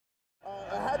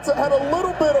Had a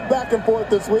little bit of back and forth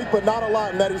this week, but not a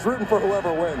lot, and that he's rooting for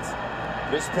whoever wins.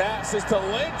 This pass is to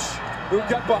Lynch, who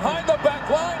got behind the back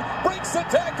line, breaks the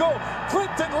tackle.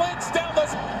 Clinton Lynch down the...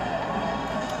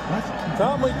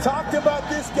 Tom, we talked about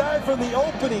this guy from the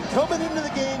opening. Coming into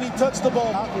the game, he touched the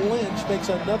ball. Lynch makes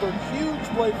another huge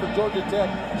play for Georgia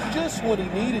Tech just when he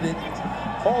needed it.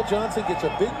 Paul Johnson gets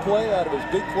a big play out of his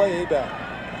big play A-back.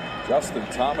 Justin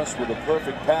Thomas with a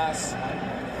perfect pass.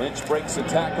 Lynch breaks the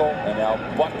tackle, and now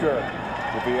Butker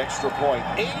with the extra point.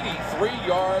 83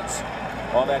 yards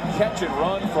on that catch and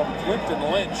run from Clinton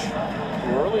Lynch,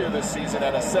 who earlier this season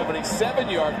had a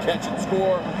 77-yard catch and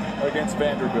score against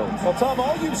Vanderbilt. Well, Tom,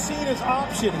 all you've seen is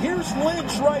option. Here's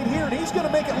Lynch right here, and he's going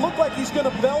to make it look like he's going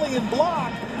to belly and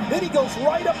block. Then he goes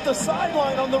right up the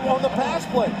sideline on the pass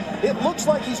play. It looks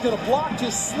like he's going to block,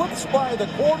 just slips by the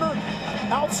corner.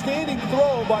 Outstanding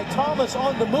throw by Thomas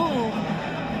on the move.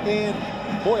 And,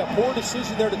 boy, a poor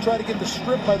decision there to try to get the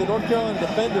strip by the North Carolina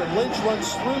defender. Lynch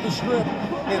runs through the strip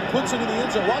and puts it in the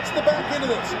end zone. Watch the back end of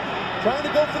this. Trying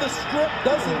to go for the strip,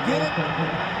 doesn't get it.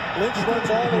 Lynch runs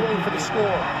all the way for the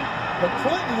score. But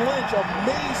Clinton Lynch,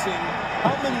 amazing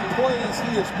how many plays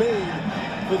he has made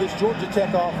for this Georgia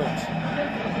Tech offense.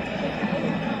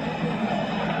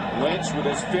 Lynch with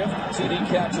his 5th TD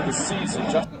catch of the season.